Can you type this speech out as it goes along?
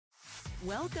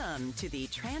Welcome to the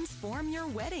Transform Your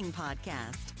Wedding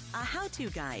podcast, a how-to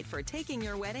guide for taking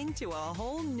your wedding to a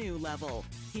whole new level.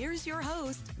 Here's your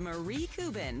host, Marie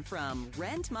Kubin from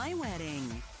Rent My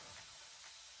Wedding.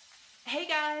 Hey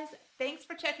guys, thanks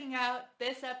for checking out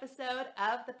this episode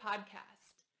of the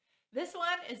podcast. This one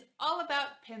is all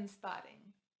about pin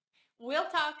spotting. We'll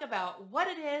talk about what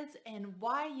it is and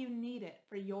why you need it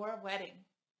for your wedding.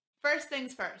 First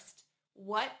things first,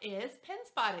 what is pin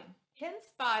spotting? Pin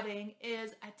spotting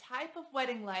is a type of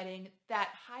wedding lighting that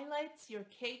highlights your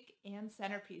cake and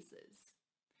centerpieces.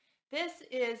 This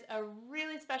is a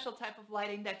really special type of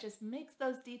lighting that just makes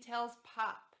those details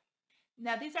pop.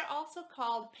 Now, these are also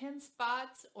called pin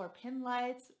spots or pin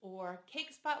lights or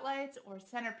cake spotlights or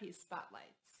centerpiece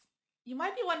spotlights. You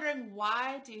might be wondering,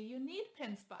 why do you need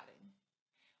pin spotting?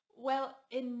 Well,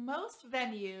 in most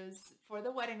venues for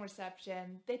the wedding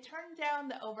reception, they turn down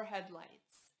the overhead lights.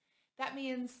 That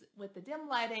means with the dim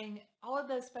lighting, all of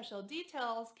those special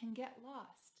details can get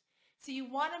lost. So you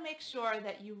want to make sure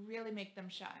that you really make them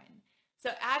shine.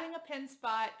 So adding a pin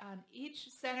spot on each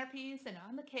centerpiece and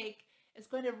on the cake is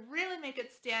going to really make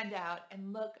it stand out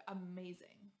and look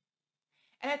amazing.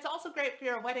 And it's also great for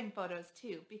your wedding photos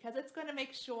too, because it's going to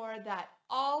make sure that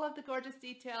all of the gorgeous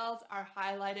details are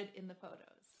highlighted in the photos.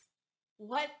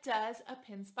 What does a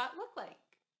pin spot look like?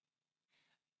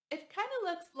 It kind of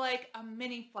looks like a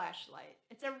mini flashlight.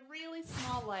 It's a really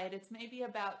small light. It's maybe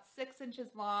about 6 inches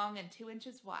long and 2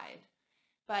 inches wide.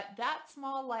 But that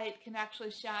small light can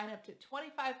actually shine up to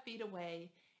 25 feet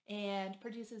away and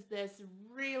produces this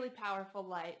really powerful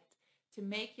light to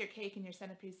make your cake and your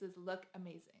centerpieces look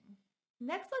amazing.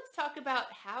 Next, let's talk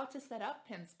about how to set up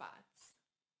pin spots.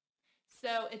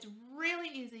 So it's really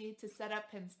easy to set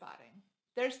up pin spotting.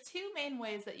 There's two main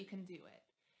ways that you can do it.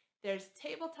 There's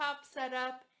tabletop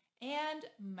setup and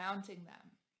mounting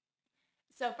them.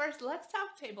 So first, let's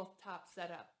talk tabletop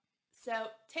setup. So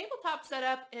tabletop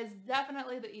setup is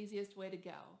definitely the easiest way to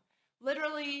go.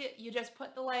 Literally, you just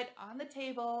put the light on the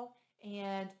table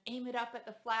and aim it up at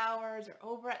the flowers or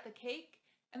over at the cake,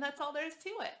 and that's all there is to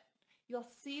it. You'll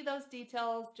see those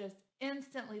details just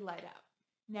instantly light up.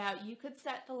 Now, you could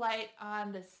set the light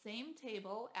on the same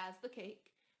table as the cake,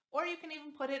 or you can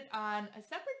even put it on a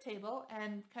separate table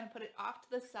and kind of put it off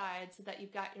to the side so that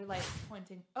you've got your light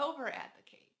pointing over at the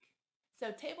cake.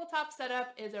 So tabletop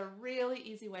setup is a really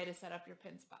easy way to set up your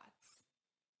pin spots.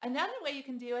 Another way you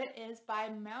can do it is by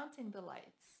mounting the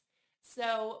lights.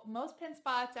 So most pin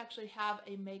spots actually have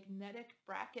a magnetic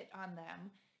bracket on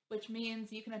them, which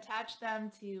means you can attach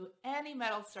them to any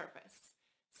metal surface.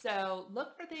 So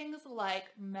look for things like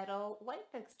metal light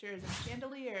fixtures and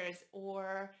chandeliers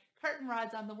or curtain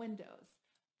rods on the windows.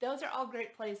 Those are all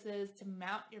great places to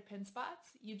mount your pin spots.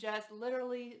 You just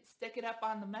literally stick it up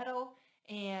on the metal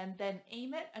and then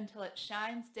aim it until it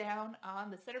shines down on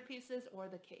the centerpieces or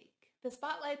the cake. The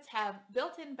spotlights have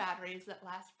built-in batteries that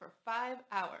last for 5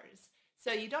 hours,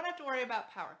 so you don't have to worry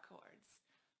about power cords.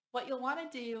 What you'll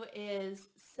want to do is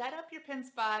set up your pin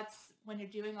spots when you're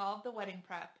doing all of the wedding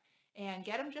prep and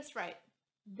get them just right.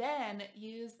 Then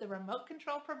use the remote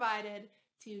control provided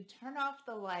to turn off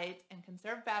the light and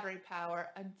conserve battery power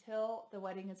until the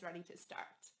wedding is ready to start.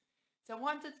 So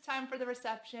once it's time for the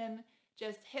reception,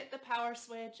 just hit the power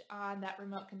switch on that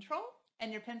remote control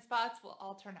and your pin spots will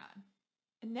all turn on.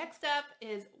 And next up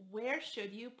is, where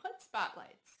should you put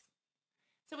spotlights?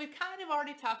 So we've kind of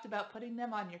already talked about putting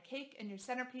them on your cake and your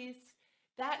centerpiece.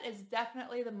 That is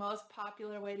definitely the most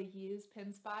popular way to use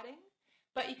pin spotting,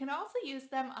 but you can also use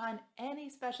them on any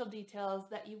special details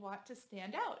that you want to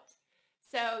stand out.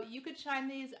 So you could shine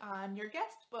these on your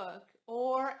guest book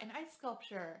or an ice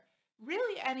sculpture,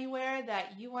 really anywhere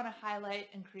that you want to highlight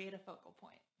and create a focal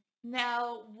point.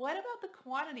 Now, what about the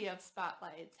quantity of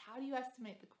spotlights? How do you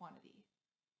estimate the quantity?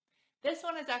 This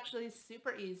one is actually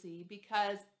super easy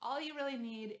because all you really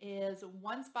need is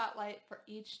one spotlight for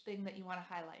each thing that you want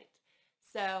to highlight.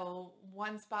 So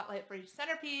one spotlight for each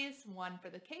centerpiece, one for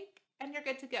the cake, and you're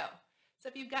good to go. So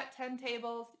if you've got 10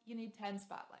 tables, you need 10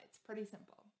 spotlights. Pretty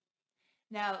simple.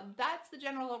 Now, that's the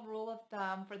general rule of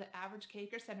thumb for the average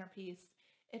cake or centerpiece.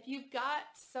 If you've got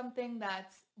something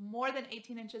that's more than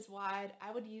 18 inches wide,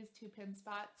 I would use 2 pin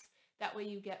spots. That way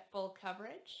you get full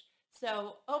coverage.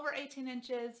 So over 18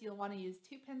 inches, you'll want to use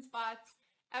 2 pin spots.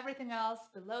 Everything else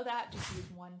below that, just use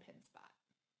 1 pin spot.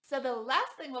 So the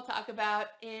last thing we'll talk about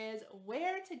is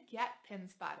where to get pin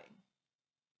spotting.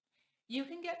 You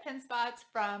can get pin spots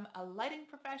from a lighting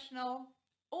professional,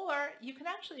 or you can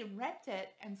actually rent it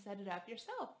and set it up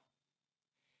yourself.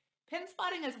 Pin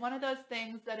spotting is one of those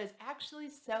things that is actually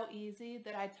so easy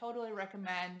that I totally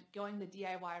recommend going the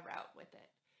DIY route with it.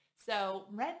 So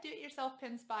rent do-it-yourself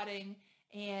pin spotting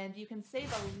and you can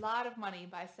save a lot of money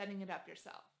by setting it up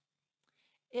yourself.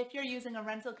 If you're using a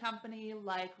rental company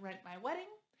like Rent My Wedding,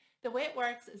 the way it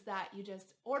works is that you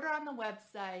just order on the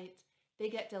website, they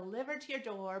get delivered to your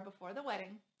door before the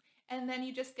wedding, and then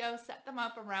you just go set them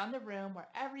up around the room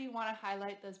wherever you want to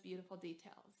highlight those beautiful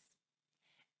details.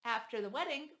 After the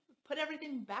wedding, put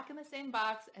everything back in the same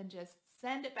box and just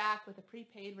send it back with a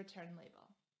prepaid return label.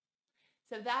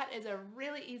 So that is a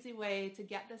really easy way to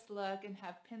get this look and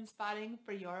have pin spotting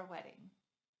for your wedding.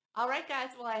 All right, guys,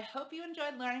 well, I hope you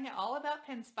enjoyed learning all about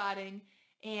pin spotting,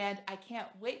 and I can't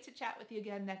wait to chat with you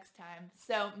again next time.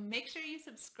 So make sure you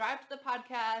subscribe to the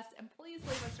podcast and please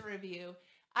leave us a review.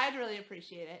 I'd really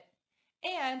appreciate it.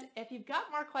 And if you've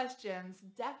got more questions,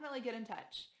 definitely get in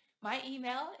touch. My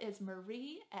email is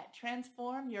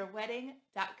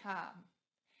marie@transformyourwedding.com.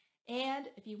 And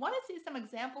if you want to see some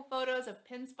example photos of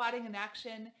pin spotting in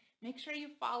action, make sure you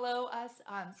follow us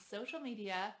on social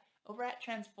media over at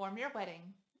Transform Your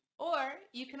Wedding. Or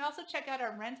you can also check out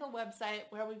our rental website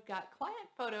where we've got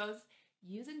client photos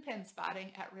using pin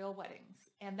spotting at real weddings.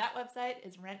 And that website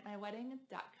is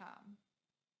rentmywedding.com.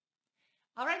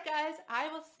 All right, guys, I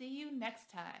will see you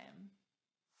next time.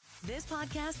 This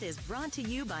podcast is brought to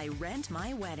you by Rent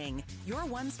My Wedding, your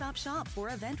one-stop shop for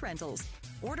event rentals.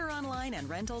 Order online and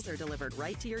rentals are delivered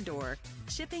right to your door.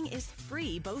 Shipping is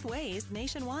free both ways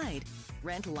nationwide.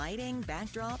 Rent lighting,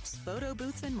 backdrops, photo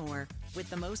booths, and more. With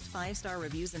the most 5-star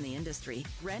reviews in the industry,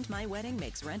 Rent My Wedding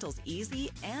makes rentals easy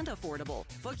and affordable.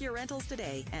 Book your rentals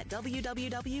today at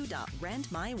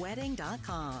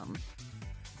www.rentmywedding.com.